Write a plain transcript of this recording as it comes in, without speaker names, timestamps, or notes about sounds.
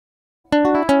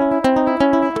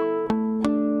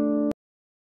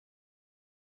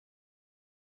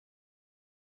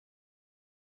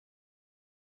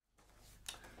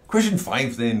Question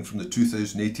 5 then from the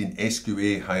 2018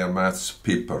 SQA Higher Maths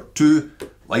paper 2,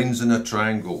 lines in a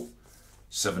triangle.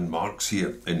 7 marks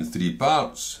here in 3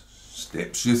 parts.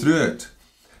 Steps you through it.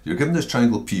 You're given this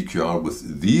triangle PQR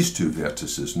with these 2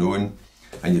 vertices known,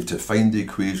 and you have to find the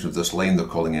equation of this line they're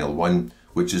calling L1,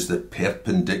 which is the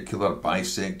perpendicular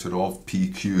bisector of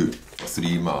PQ,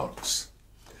 3 marks.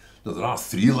 Now there are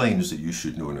 3 lines that you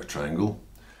should know in a triangle.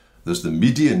 There's the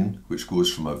median, which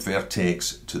goes from a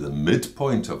vertex to the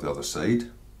midpoint of the other side.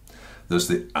 There's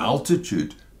the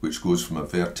altitude, which goes from a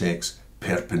vertex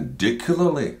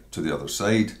perpendicularly to the other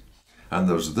side. And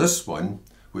there's this one,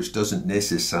 which doesn't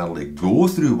necessarily go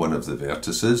through one of the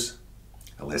vertices,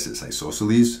 unless it's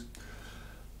isosceles,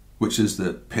 which is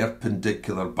the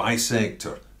perpendicular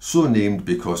bisector, so named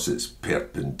because it's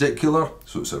perpendicular,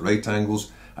 so it's at right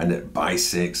angles, and it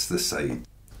bisects the side.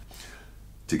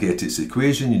 To get its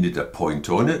equation, you need a point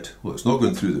on it. Well, it's not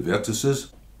going through the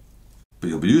vertices, but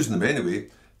you'll be using them anyway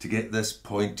to get this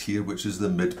point here, which is the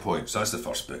midpoint. So that's the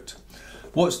first bit.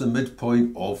 What's the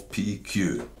midpoint of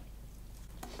PQ? Now,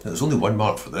 there's only 1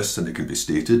 mark for this, and it can be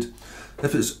stated.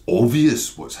 If it's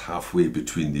obvious what's halfway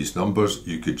between these numbers,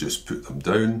 you could just put them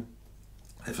down.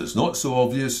 If it's not so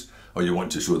obvious, or you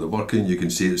want to show the working, you can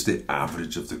say it's the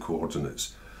average of the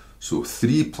coordinates. So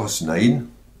 3 plus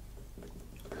 9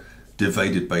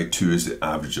 divided by 2 is the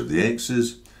average of the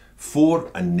x's. 4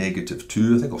 and negative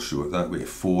 2, I think I'll show it that way,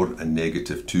 4 and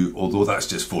negative 2, although that's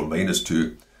just 4 minus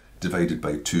 2, divided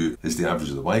by 2 is the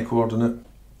average of the y coordinate.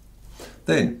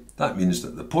 Then that means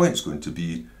that the point's going to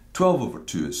be 12 over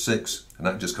 2 is 6, and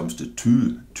that just comes to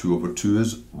 2. 2 over 2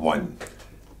 is 1.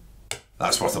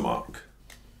 That's worth a mark.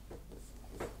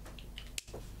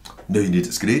 Now you need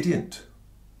its gradient.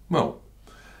 Well,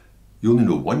 you only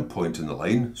know 1 point in the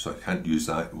line, so I can't use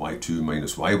that y2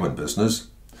 minus y1 business.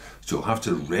 So you'll have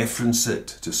to reference it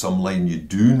to some line you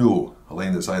do know, a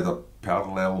line that's either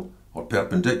parallel or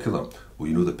perpendicular. Well,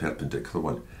 you know the perpendicular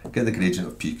one. Get the gradient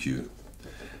of PQ.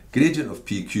 Gradient of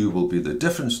PQ will be the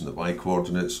difference in the y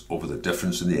coordinates over the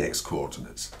difference in the x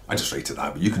coordinates. I just write it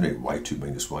that, but you can write y2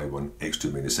 minus y1,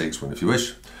 x2 minus x1 if you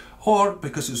wish. Or,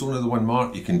 because it's only the 1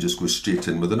 mark, you can just go straight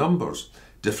in with the numbers.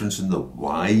 Difference in the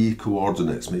y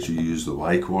coordinates. Make sure you use the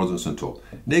y coordinates on top.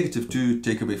 Negative 2,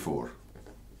 take away 4.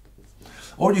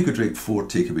 Or you could write 4,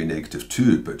 take away negative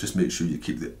 2, but just make sure you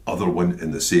keep the other one in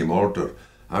the same order.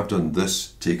 I've done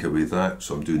this, take away that,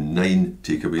 so I'm doing 9,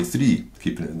 take away 3,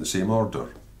 keeping it in the same order.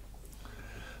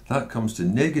 That comes to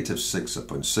negative 6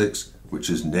 upon 6, which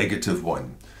is negative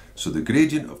 1. So the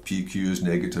gradient of PQ is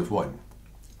negative 1.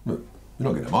 Well, you're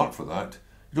not getting a mark for that.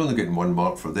 You're only getting 1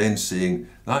 mark for then saying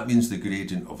that means the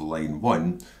gradient of line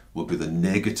 1 will be the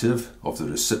negative of the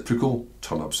reciprocal,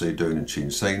 turn upside down and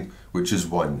change sign, which is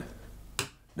 1.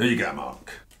 Now you get a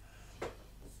mark.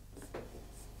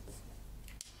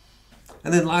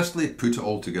 And then lastly, put it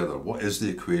all together. What is the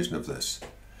equation of this?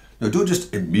 Now don't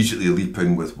just immediately leap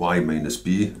in with y minus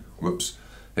b, whoops,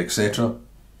 etc.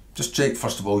 Just check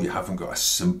first of all you haven't got a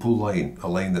simple line, a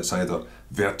line that's either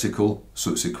vertical,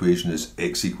 so its equation is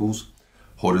x equals,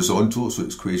 horizontal, so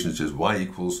its equation is just y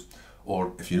equals,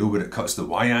 or if you know where it cuts the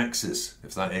y-axis,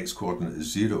 if that x coordinate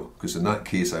is 0, because in that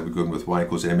case I would go in with y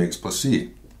equals mx plus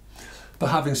c.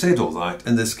 But having said all that,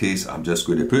 in this case I'm just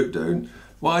going to put down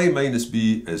y minus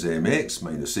b is mx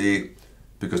minus a,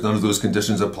 because none of those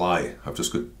conditions apply. I've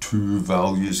just got 2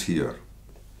 values here.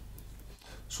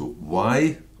 So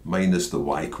y minus the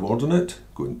y coordinate,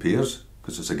 go in pairs,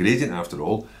 because it's a gradient after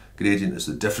all. Gradient is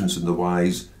the difference in the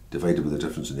y's divided by the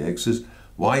difference in the x's.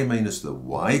 Y minus the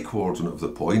y coordinate of the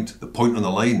point on the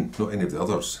line, not any of the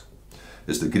others,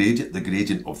 is the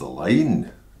gradient of the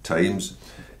line, times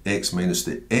x minus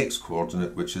the x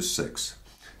coordinate, which is 6.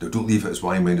 Now don't leave it as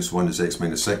y minus 1 is x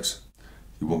minus 6.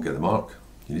 You won't get the mark.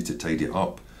 You need to tidy it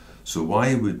up. So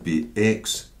y would be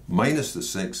x minus the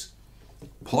 6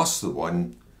 plus the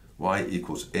 1, y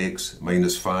equals x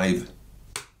minus 5.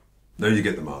 Now you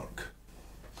get the mark.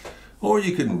 Or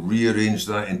you can rearrange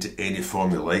that into any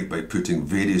form you like by putting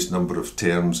various number of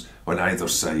terms on either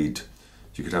side.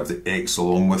 You could have the x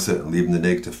along with it and leaving the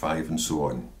negative 5 and so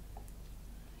on.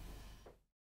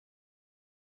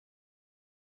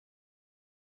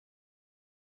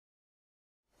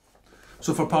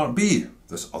 So for part B,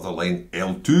 this other line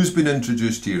L2 has been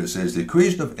introduced here. It says the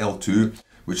equation of L2,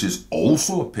 which is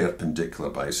also a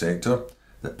perpendicular bisector,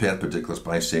 the perpendicular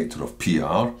bisector of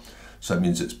PR, so that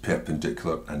means it's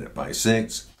perpendicular and it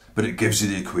bisects, but it gives you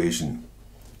the equation.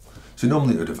 So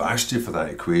normally it would have asked you for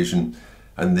that equation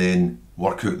and then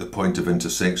work out the point of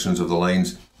intersections of the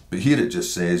lines, but here it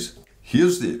just says,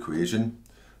 here's the equation,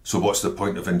 so what's the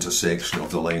point of intersection of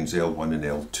the lines L1 and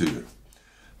L2?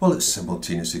 Well, it's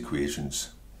simultaneous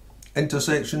equations.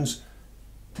 intersections,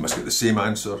 you must get the same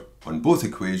answer on both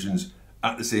equations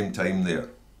at the same time there,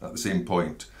 at the same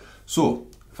point. So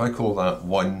if I call that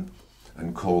 1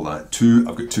 and call that 2,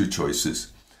 I've got two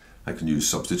choices. I can use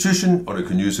substitution or I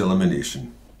can use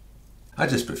elimination. I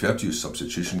just prefer to use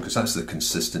substitution because that's the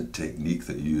consistent technique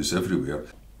that you use everywhere.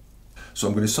 So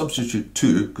I'm going to substitute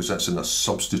 2 because that's in a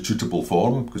substitutable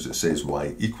form because it says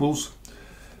y equals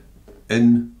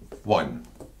in 1.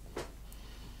 It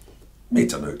may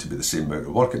turn out to be the same amount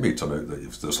of work, it may turn out that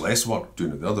if there's less work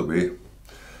doing it the other way,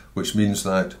 which means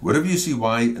that wherever you see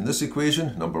y in this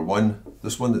equation, number 1,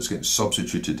 this one that's getting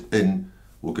substituted in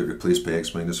will get replaced by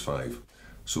x minus 5.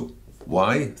 So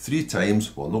y 3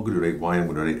 times, well I'm not going to write y, I'm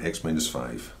going to write x minus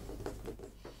 5.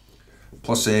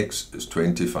 Plus x is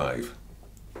 25.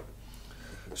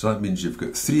 So that means you've got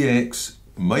 3x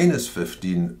minus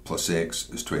 15 plus x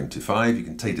is 25. You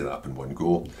can tidy that up in one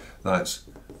go. That's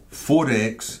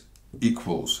 4x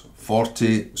equals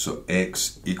 40, so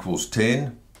x equals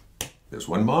 10. There's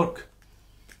one mark.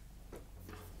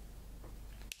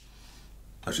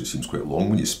 Actually seems quite long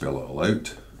when you spell it all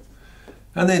out.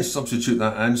 And then substitute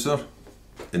that answer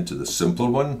into the simpler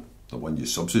one, the one you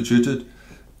substituted,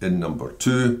 in number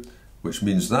 2, which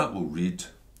means that will read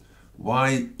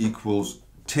y equals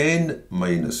 10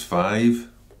 minus 5,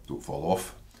 don't fall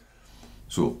off,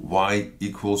 so y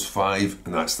equals 5,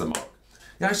 and that's the mark.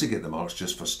 You actually get the marks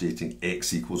just for stating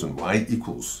x equals and y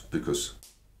equals, because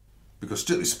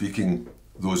strictly speaking,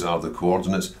 those are the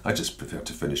coordinates. I just prefer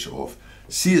to finish it off.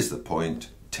 C is the point,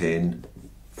 10,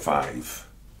 5.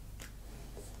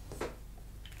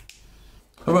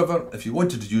 However, if you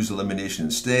wanted to use elimination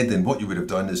instead, then what you would have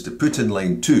done is to put in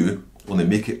line 2, only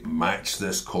make it match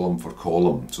this column for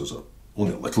column. So there's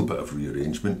only a little bit of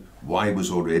rearrangement. Y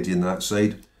was already in that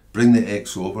side. Bring the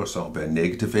x over, so that'll be a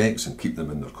negative x, and keep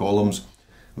them in their columns,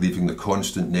 leaving the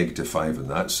constant negative 5 on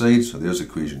that side. So there's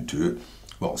equation 2,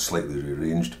 well, slightly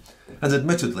rearranged. And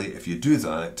admittedly, if you do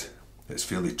that, it's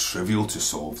fairly trivial to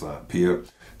solve that pair,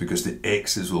 because the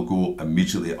x's will go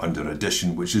immediately under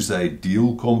addition, which is the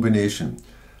ideal combination.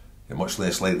 You're much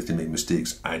less likely to make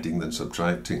mistakes adding than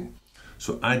subtracting.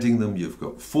 So adding them, you've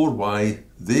got 4y,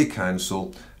 they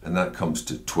cancel, and that comes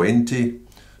to 20.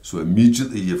 So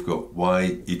immediately you've got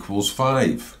y equals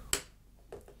 5.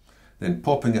 Then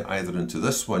popping it either into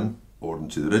this one or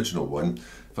into the original one.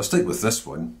 If I stick with this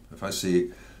one, if I say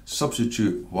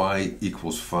substitute y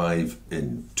equals 5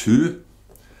 in 2,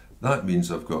 that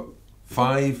means I've got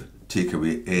 5, take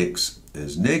away x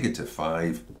is negative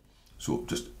 5, so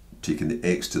just taking the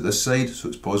x to this side, so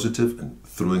it's positive, and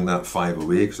throwing that 5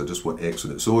 away because I just want x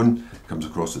on its own, comes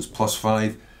across as plus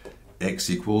 5, x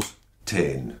equals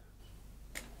 10.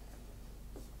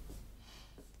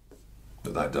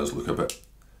 But that does look a bit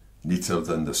neater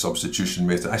than the substitution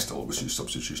method. I still always use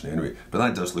substitution anyway, but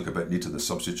that does look a bit neater than the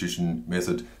substitution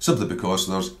method, simply because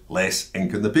there's less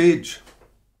ink on the page.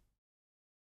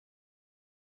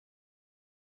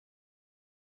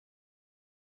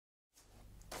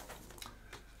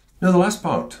 Now the last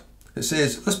part, it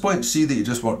says this point C that you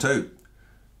just worked out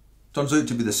turns out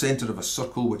to be the centre of a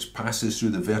circle which passes through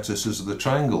the vertices of the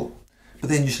triangle. But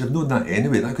then you should have known that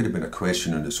anyway. That could have been a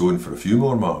question on its own for a few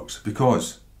more marks,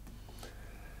 because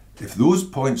if those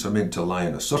points are meant to lie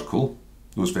in a circle,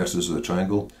 those vertices of the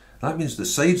triangle, that means the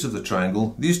sides of the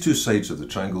triangle, these two sides of the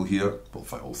triangle here, well in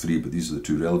fact all three, but these are the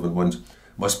two relevant ones,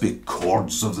 must be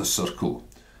chords of the circle.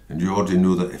 And you already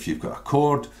know that if you've got a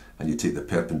chord and you take the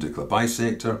perpendicular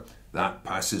bisector, that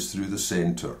passes through the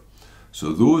centre.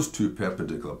 So those two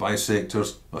perpendicular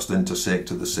bisectors must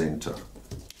intersect at the centre.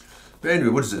 But anyway,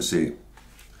 what does it say?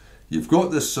 You've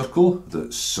got this circle, the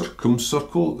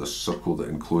circumcircle, the circle that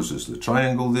encloses the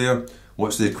triangle there.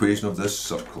 What's the equation of this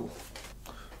circle?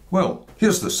 Well,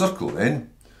 here's the circle then.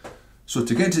 So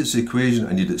to get to its equation,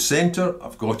 I need its centre,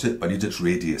 I've got it, but I need its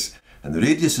radius. And the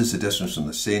radius is the distance from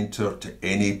the centre to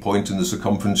any point in the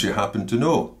circumference you happen to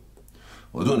know.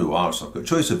 Well, I don't know r, so I've got a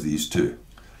choice of these two.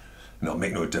 And it'll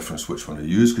make no difference which one I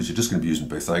use, because you're just going to be using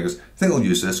Pythagoras. I think I'll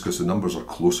use this because the numbers are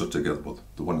closer together. Well,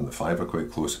 the 1 and the 5 are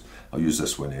quite close. I'll use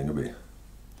this one anyway.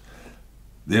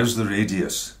 There's the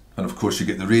radius. And of course you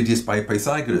get the radius by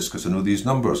Pythagoras, because I know these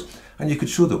numbers. And you could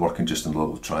show the working just in a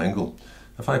little triangle.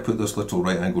 If I put this little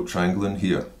right angled triangle in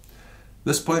here,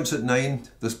 this point's at 9,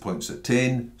 this point's at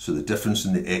 10, so the difference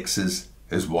in the x's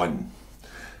is 1.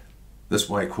 This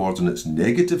y coordinate's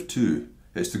negative 2.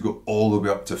 It's to go all the way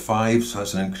up to 5, so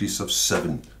that's an increase of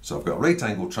 7. So I've got a right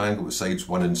angled triangle with sides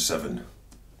 1 and 7.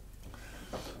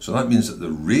 So that means that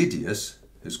the radius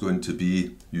is going to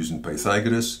be, using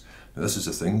Pythagoras, now this is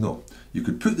the thing though, you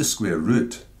could put the square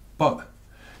root, but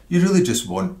You really just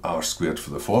want r squared for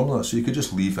the formula, so you could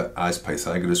just leave it as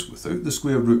Pythagoras without the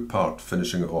square root part,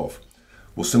 finishing it off.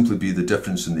 Will simply be the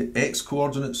difference in the x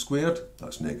coordinate squared,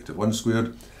 that's -1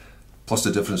 squared, plus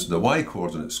the difference in the y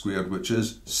coordinate squared, which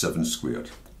is 7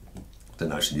 squared.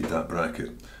 Didn't actually need that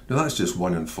bracket. Now that's just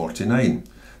 1 and 49.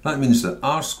 That means that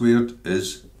r squared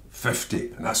is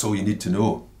 50, and that's all you need to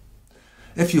know.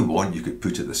 If you want, you could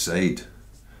put it aside.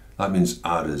 That means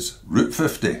r is root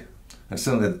 50. And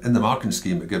certainly in the marking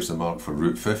scheme it gives the mark for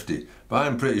root 50. But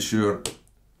I'm pretty sure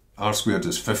r squared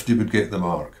is 50 would get the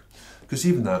mark. Because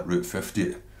even that root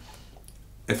 50,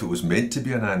 if it was meant to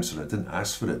be an answer, it didn't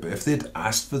ask for it. But if they'd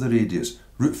asked for the radius,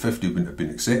 root 50 wouldn't have been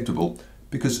acceptable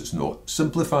because it's not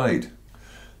simplified.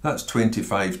 That's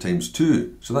 25 times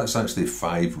 2. So that's actually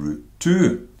 5 root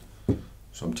 2.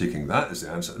 So I'm taking that as the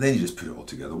answer. And then you just put it all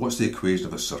together. What's the equation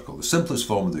of a circle? The simplest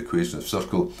form of the equation of a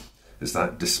circle is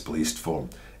that displaced form.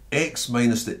 X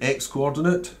minus the x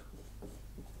coordinate,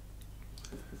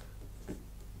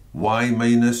 y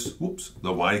minus,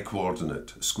 the y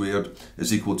coordinate squared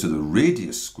is equal to the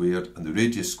radius squared, and the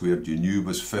radius squared you knew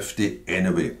was 50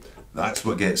 anyway. That's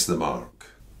what gets the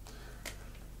mark.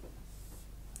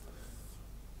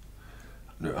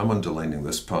 Now I'm underlining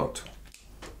this part.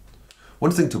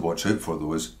 One thing to watch out for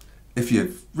though is, if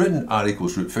you've written r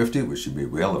equals root 50, which you may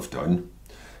well have done,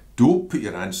 don't put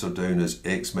your answer down as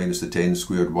x minus the 10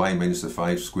 squared, y minus the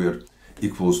 5 squared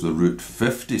equals the root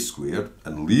 50 squared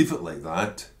and leave it like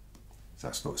that.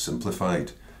 That's not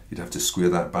simplified. You'd have to square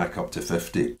that back up to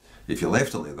 50. If you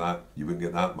left it like that, you wouldn't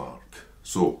get that mark.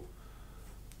 So,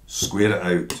 square it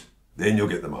out, then you'll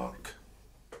get the mark.